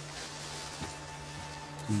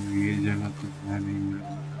 ये जगह तो है नहीं, मेरे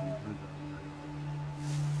को लग रहा है उधर जाना पड़ेगा।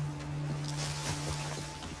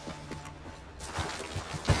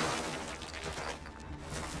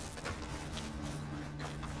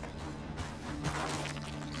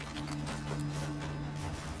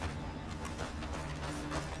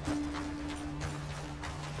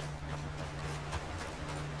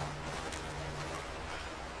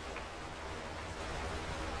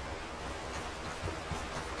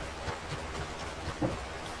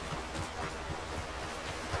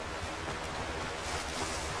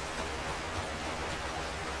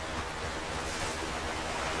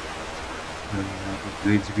 यहाँ पर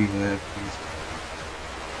ब्रिज भी है, ब्रिज।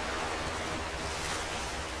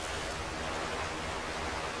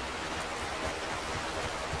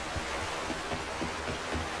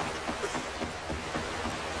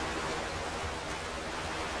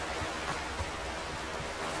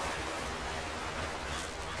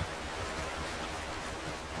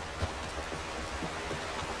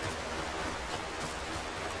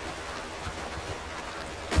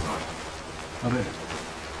 अबे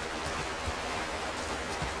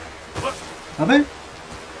अबे,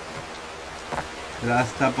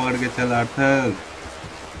 रास्ता पकड़ के चल आर्थर।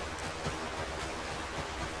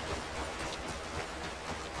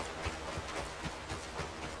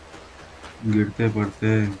 गिरते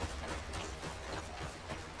पड़ते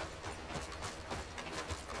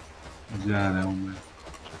जा रहा हूँ मैं।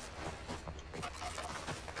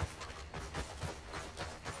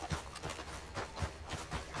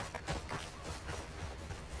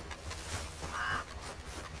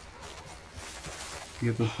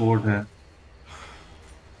 ये तो फोर्ट है।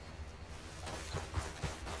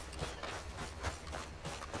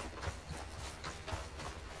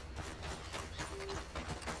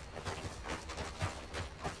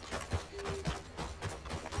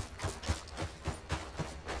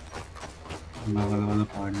 बगल वाला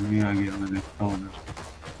पहाड़ी में आ गया, मैं देखता हूँ ना।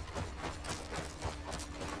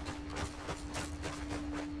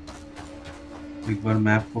 एक बार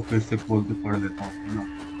मैप को फिर से खोल के पढ़ लेता हूँ, है ना,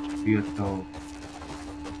 ये अच्छा हो।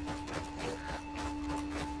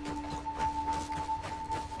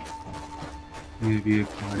 ये भी एक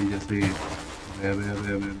पहाड़ी जैसे ही है।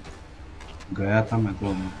 वे गया था मैं तो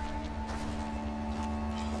अभी।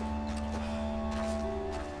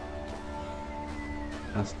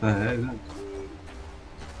 रास्ता है इधर,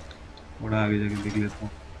 थोड़ा आगे जाके देख लेता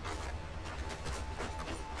हूँ।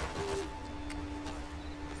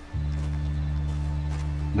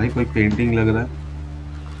 भाई कोई पेंटिंग लग रहा है।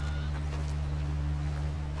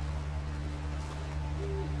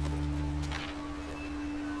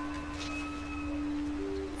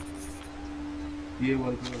 ये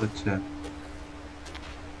वर्क बहुत अच्छा है।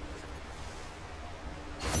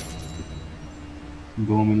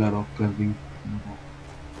 दो मिला रॉक कर दी।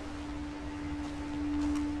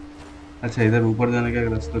 अच्छा इधर ऊपर जाने का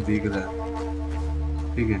एक रास्ता दिख रहा है।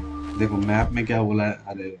 ठीक है, देखो मैप में क्या बोला है,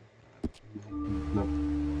 अरे मतलब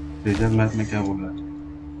ट्रेजर मैप में क्या बोला है,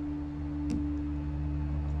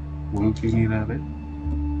 बोल क्यों नहीं रहा है?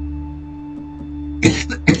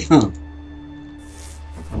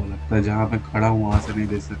 वो लगता है जहाँ मैं खड़ा हूँ वहां से नहीं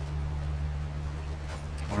दे सकता,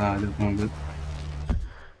 थोड़ा आ जाता हूँ उधर।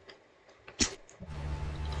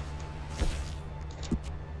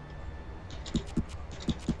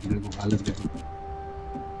 देखो हालत देखो,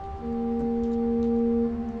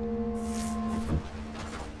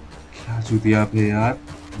 क्या चूतिया पे यार,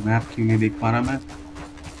 मैप क्यों नहीं देख पा रहा मैं?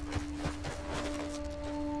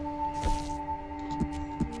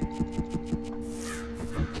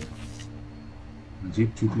 अजीब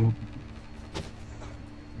चूतिया पे तो।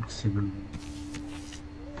 एक सेकंड,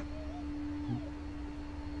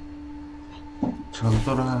 चल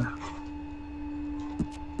तो रहा है,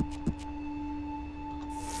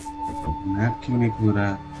 मैप क्यों नहीं खुल रहा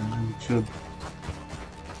है? चलो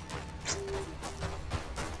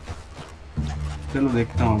चलो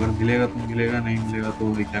देखता हूँ, अगर मिलेगा तो मिलेगा, नहीं मिलेगा तो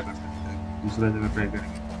वही क्या कर सकते हैं, दूसरा जगह ट्राई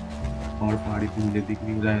करेंगे। और पहाड़ी पे मुझे दिख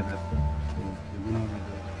नहीं रहा है इधर, तो जरूर मैं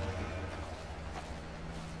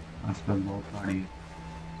आसपास बहुत पहाड़ी है।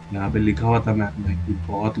 यहाँ पे लिखा हुआ था मैप में कि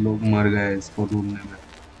बहुत लोग मर गए इसको ढूंढने में,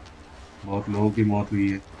 बहुत लोगों की मौत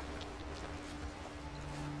हुई है।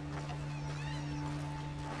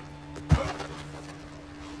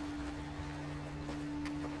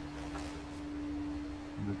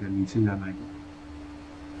 मुझे नीचे जाना है क्या?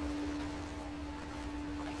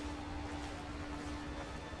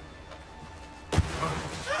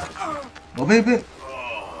 अबे बे,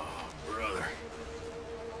 Oh, brother.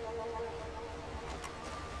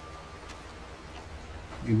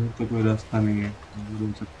 इधर तो कोई रास्ता नहीं है, इधर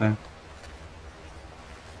हो सकता है।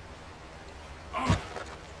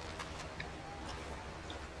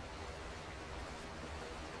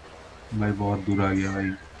 भाई बहुत दूर आ गया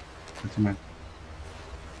भाई, सच में।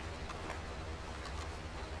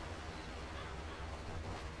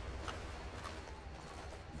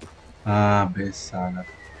 हाँ बेस साला,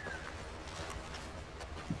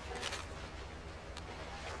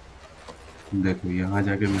 देखो यहाँ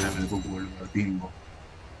जाके मेरे को गोल्ड मिला 3 को।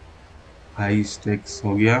 हाई स्टेक्स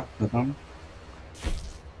हो गया खत्म,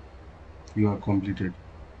 यू आर कम्प्लीटेड।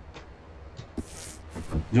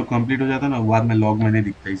 जो कंप्लीट हो जाता है ना, वो बाद में लॉग में नहीं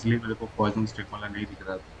दिखता, इसलिए मेरे को पॉइजन स्टिक वाला नहीं दिख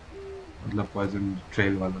रहा था, मतलब पॉइजन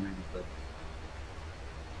ट्रेल वाला नहीं दिख रहा था।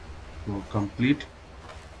 तो कंप्लीट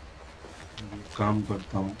काम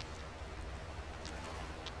करता हूँ,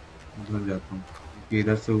 उधर जाता हूँ क्योंकि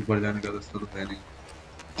इधर से ऊपर जाने का रास्ता तो है नहीं।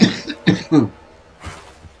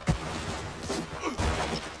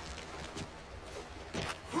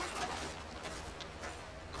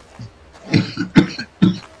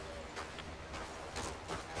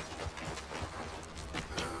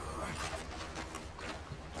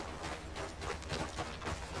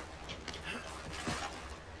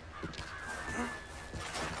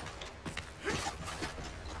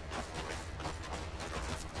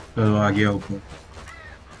 चलो आ गया ऊपर।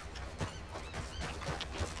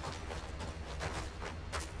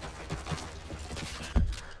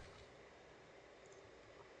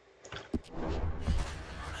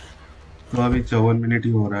 तो अभी 54 मिनट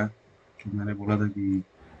ही हो रहा है, तो मैंने बोला था कि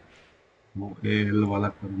वो ए एल वाला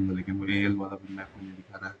करूँगा, लेकिन वो ए एल वाला भी मैप में नहीं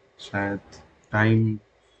दिखा रहा है, शायद टाइम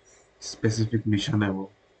स्पेसिफिक मिशन है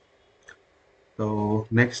वो। तो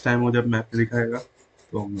नेक्स्ट टाइम वो जब मैप पे दिखाएगा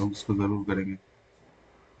तो हम लोग उसको ज़रूर करेंगे।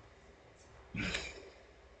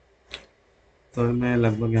 तो मैं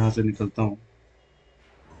लगभग यहाँ से निकलता हूँ।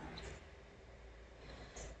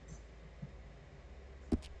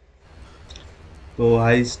 तो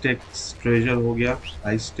हाई स्टेक्स ट्रेजर हो गया,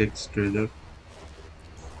 हाई स्टेक्स ट्रेजर।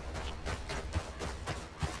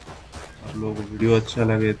 आप लोगों को वीडियो अच्छा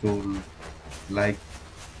लगे तो लाइक,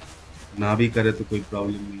 ना भी करे तो कोई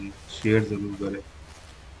प्रॉब्लम नहीं है, शेयर ज़रूर करें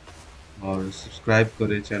और सब्सक्राइब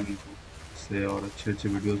करें चैनल को, इससे और अच्छे अच्छे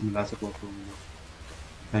वीडियोस मिला सको आप लोगों को।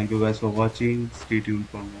 Thank you guys for watching, stay tuned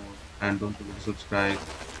for more and don't forget to subscribe.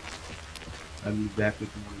 I'll be back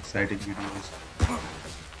with more exciting videos.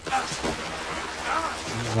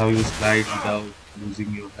 This is how you slide without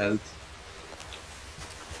losing your health.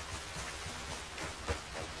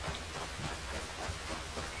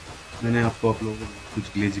 मैंने आपको आप लोगों को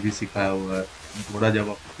कुछ ग्लिच भी सिखाया हुआ है। घोड़ा जब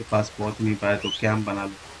आपके पास पहुंच नहीं पाए तो कैंप बना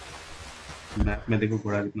लो। मैप में देखो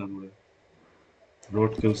घोड़ा कितना दूर है,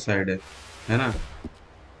 रोड के उस साइड है ना?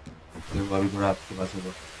 देखो अभी घोड़ा आपके पास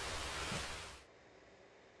होगा।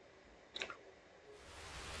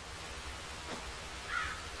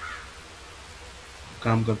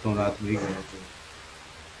 काम करता हूँ रात में ही घोड़ा को,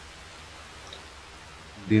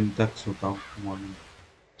 दिन तक सोता हूँ मॉर्निंग।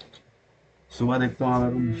 सुबह देखता हूँ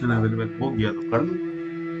अगर मिशन अवेलेबल हो गया तो कर लूंगा,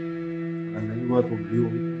 अगर नहीं हुआ तो वही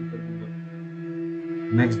होगी तो कर दूंगा।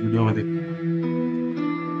 नेक्स्ट वीडियो में देखते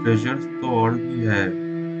हैं। ट्रेजर्स तो और भी है,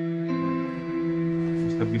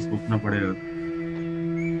 उस तक भी सोचना पड़ेगा।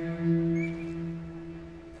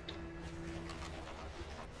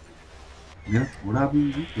 मेरा थोड़ा भी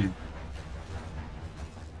वीक है।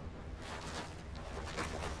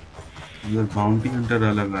 उधर बाउंटी हंटर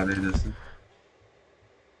अलग आ रहे हैं जैसे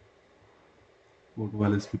कोर्ट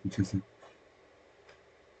वाले के पीछे से।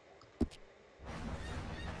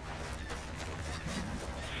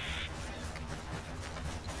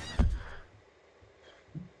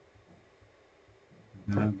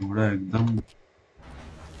 मेरा घोड़ा एकदम,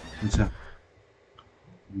 अच्छा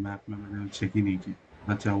मैप में मैंने चेक ही नहीं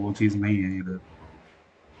किया। अच्छा वो चीज़ नहीं है इधर,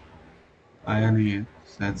 आया नहीं है,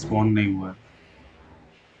 शायद स्पॉन नहीं हुआ है।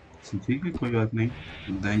 So, ठीक है कोई बात नहीं।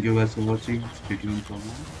 Thank you guys for watching, stay tuned for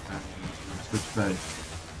more and subscribe.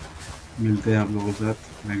 मिलते हैं आप लोगों के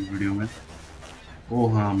साथ नेक्स्ट वीडियो में। ओ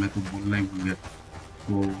हाँ मैं तो बोलना ही भूल गया,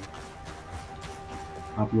 तो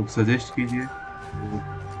आप लोग सजेस्ट कीजिए तो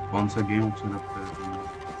कौन सा गेम अच्छा लगता है, तो मैं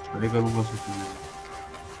ट्राई करूँगा सोचने में।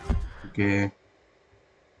 क्योंकि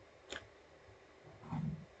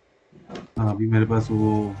हाँ अभी मेरे पास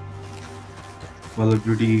वो call of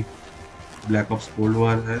duty black ops cold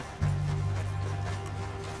war है,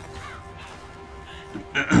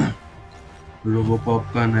 रोबोकॉप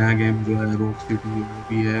का नया गेम जो है रोक सिटी वो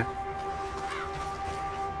भी है,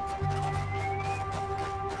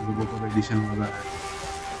 रोबोकॉप एडिशन वाला है।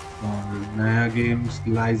 और नया गेम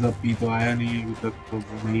लाइज अप भी तो आया नहीं है अभी तक, तो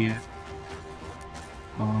वो नहीं है।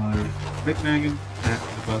 और एक नया गेम है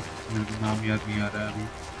मेरे पास, मेरे को नाम याद नहीं आ रहा है अभी।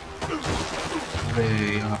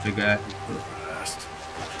 अरे यहाँ पे गया है।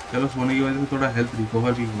 चलो सोने की वजह से थोड़ा हेल्थ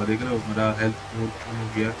रिकवर भी हुआ, देख रहे हो मेरा हेल्थ बहुत कम हो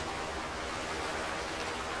गया।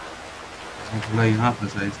 मैं थोड़ा यहाँ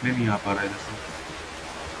फंसा है इसलिए नहीं आ पा रहा है जैसे।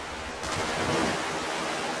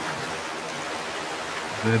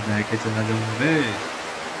 अरे बह के चला जाऊँ रे।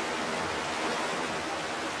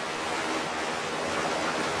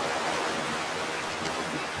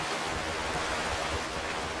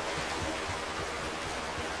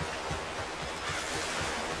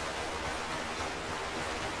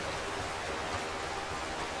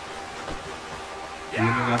 ये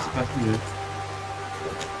लोग आस पास ही है,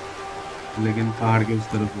 लेकिन पहाड़ के उस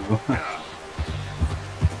तरफ होगा।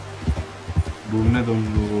 ढूंढने दो उन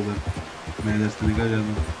लोगों को, उधर मैं इधर से निकल जाता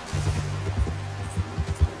हूँ।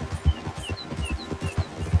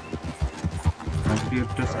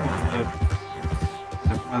 हेलीकॉप्टर्स को मतलब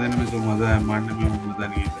चकमा देने में जो मजा है, मारने में वो मजा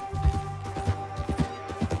नहीं है।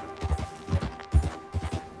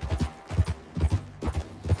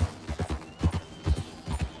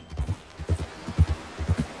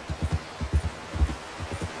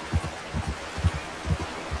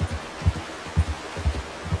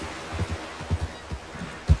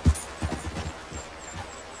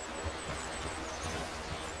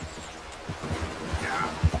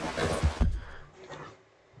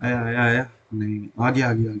 आया आया आया, नहीं आ गया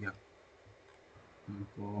आ गया आ गया।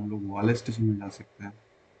 तो हम लोग वाले स्टेशन में जा सकते हैं।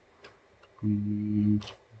 हम्म,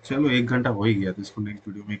 चलो 1 घंटा हो ही गया तो इसको नेक्स्ट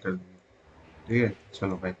वीडियो में ही कर देंगे। ठीक है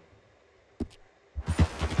चलो भाई।